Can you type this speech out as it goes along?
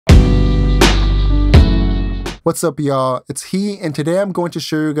What's up, y'all? It's He, and today I'm going to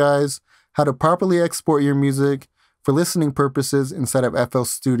show you guys how to properly export your music for listening purposes inside of FL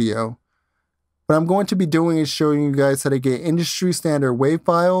Studio. What I'm going to be doing is showing you guys how to get industry standard WAV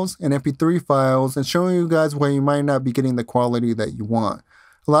files and MP3 files, and showing you guys why you might not be getting the quality that you want.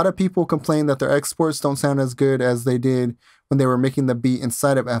 A lot of people complain that their exports don't sound as good as they did when they were making the beat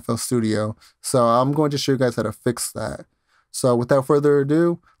inside of FL Studio, so I'm going to show you guys how to fix that. So without further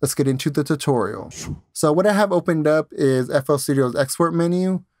ado, let's get into the tutorial. So what I have opened up is FL Studio's export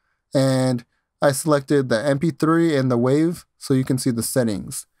menu, and I selected the MP3 and the WAV so you can see the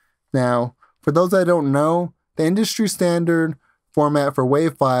settings. Now, for those that don't know, the industry standard format for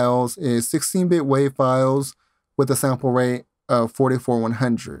WAV files is 16-bit WAV files with a sample rate of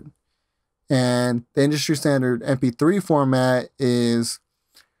 44/100. And the industry standard MP3 format is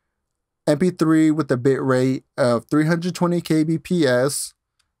MP3 with a bit rate of 320 kbps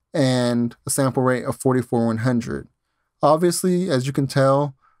and a sample rate of 44/100. Obviously, as you can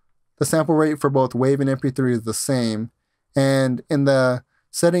tell, the sample rate for both WAV and MP3 is the same. And in the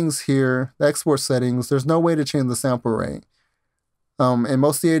settings here, the export settings, there's no way to change the sample rate. In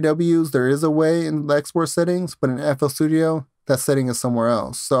most DAWs, there is a way in the export settings, but in FL Studio, that setting is somewhere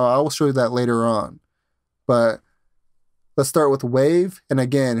else. So I will show you that later on. But let's start with WAV. And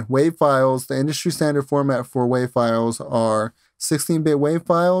again, WAV files, the industry standard format for WAV files are 16-bit WAV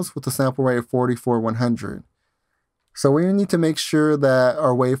files with a sample rate of 44/100. So we need to make sure that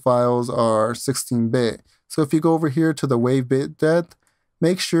our WAV files are 16-bit. So if you go over here to the WAV bit depth,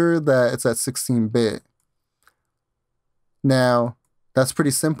 make sure that it's at 16-bit. Now, that's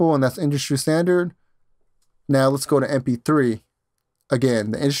pretty simple, and that's industry standard. Now let's go to MP3.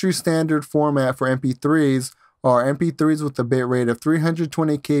 Again, the industry standard format for MP3s are MP3s with a bit rate of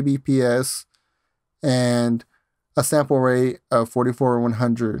 320 kbps and a sample rate of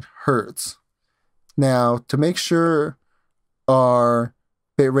 44/100 hertz. Now, to make sure our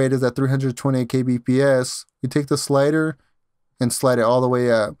bit rate is at 320 kbps, we take the slider and slide it all the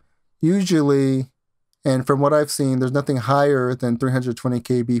way up. Usually, and from what I've seen, there's nothing higher than 320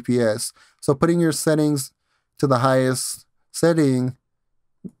 kbps. So putting your settings to the highest setting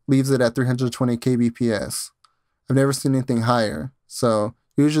leaves it at 320 kbps. I've never seen anything higher. So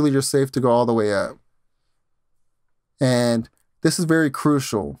usually you're safe to go all the way up. And this is very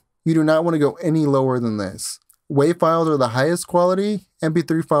crucial. You do not want to go any lower than this. WAV files are the highest quality,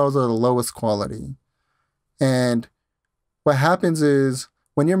 MP3 files are the lowest quality. And what happens is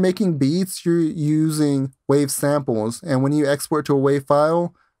when you're making beats, you're using WAV samples. And when you export to a WAV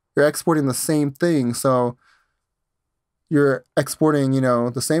file, you're exporting the same thing. So you're exporting,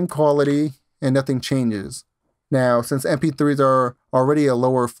 the same quality and nothing changes. Now, since MP3s are already a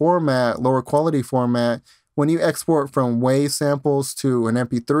lower quality format, when you export from WAV samples to an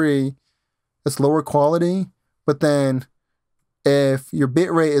MP3, it's lower quality, but then if your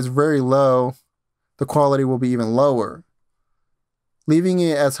bit rate is very low, the quality will be even lower. Leaving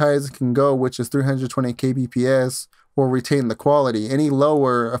it as high as it can go, which is 320 kbps, will retain the quality. Any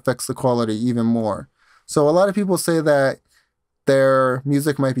lower affects the quality even more. So a lot of people say that their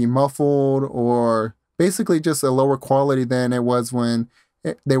music might be muffled or basically just a lower quality than it was when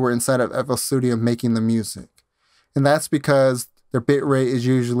they were inside of FL Studio making the music. And that's because their bit rate is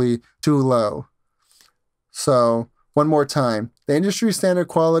usually too low. So one more time, the industry standard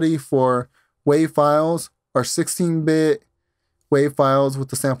quality for WAV files are 16-bit WAV files with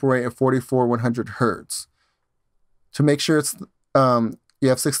the sample rate of 44/100 hertz. To make sure it's you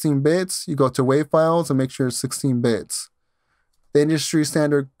have 16 bits, you go to WAV files and make sure it's 16 bits. The industry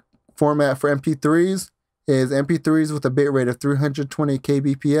standard format for MP3s is MP3s with a bit rate of 320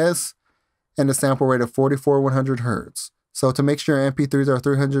 kbps and a sample rate of 44/100 hertz. So to make sure MP3s are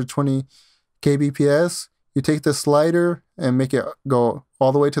 320 kbps, you take the slider and make it go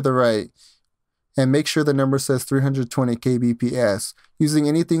all the way to the right and make sure the number says 320 kbps. Using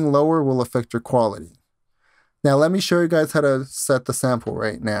anything lower will affect your quality. Now let me show you guys how to set the sample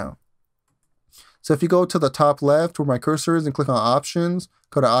rate now. So if you go to the top left where my cursor is and click on options,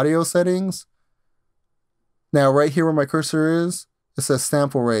 go to audio settings. Now right here where my cursor is, it says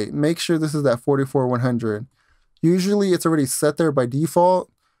sample rate. Make sure this is at 44/100. Usually it's already set there by default,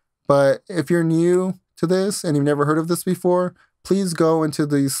 but if you're new to this and you've never heard of this before, please go into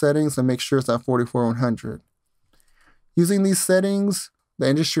these settings and make sure it's at 44/100. Using these settings, the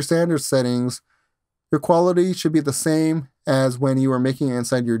industry standard settings, your quality should be the same as when you were making it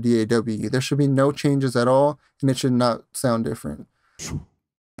inside your DAW. There should be no changes at all, and it should not sound different.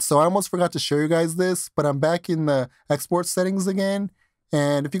 So I almost forgot to show you guys this, but I'm back in the export settings again.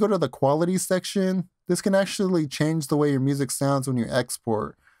 And if you go to the quality section, this can actually change the way your music sounds when you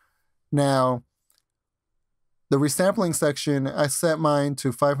export. Now, the resampling section, I set mine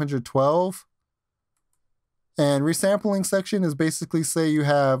to 512. And resampling section is basically, say you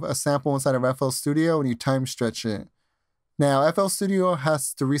have a sample inside of FL Studio and you time stretch it. Now, FL Studio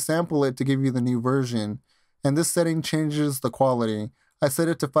has to resample it to give you the new version, and this setting changes the quality. I set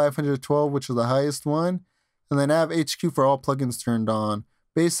it to 512, which is the highest one, and then I have HQ for all plugins turned on.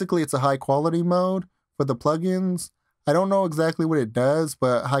 Basically, it's a high quality mode for the plugins. I don't know exactly what it does,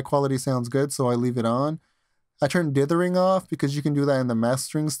 but high quality sounds good, so I leave it on. I turn dithering off because you can do that in the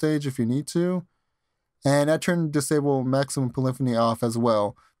mastering stage if you need to. And I turn disable maximum polyphony off as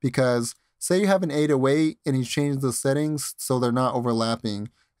well, because say you have an 808 and you change the settings so they're not overlapping.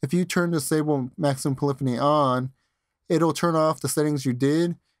 If you turn disable maximum polyphony on, it'll turn off the settings you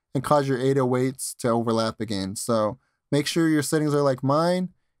did and cause your 808s to overlap again. So make sure your settings are like mine,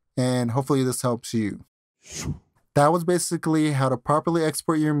 and hopefully this helps you. That was basically how to properly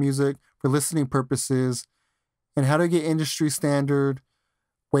export your music for listening purposes and how to get industry standard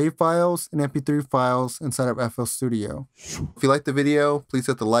WAV files and MP3 files inside of FL Studio. If you liked the video, please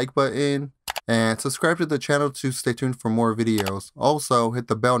hit the like button and subscribe to the channel to stay tuned for more videos. Also, hit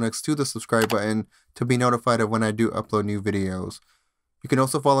the bell next to the subscribe button to be notified of when I do upload new videos. You can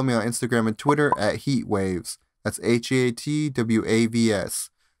also follow me on Instagram and Twitter at HEATWAVS. That's HEATWAVS.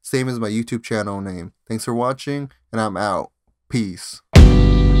 Same as my YouTube channel name. Thanks for watching, and I'm out. Peace.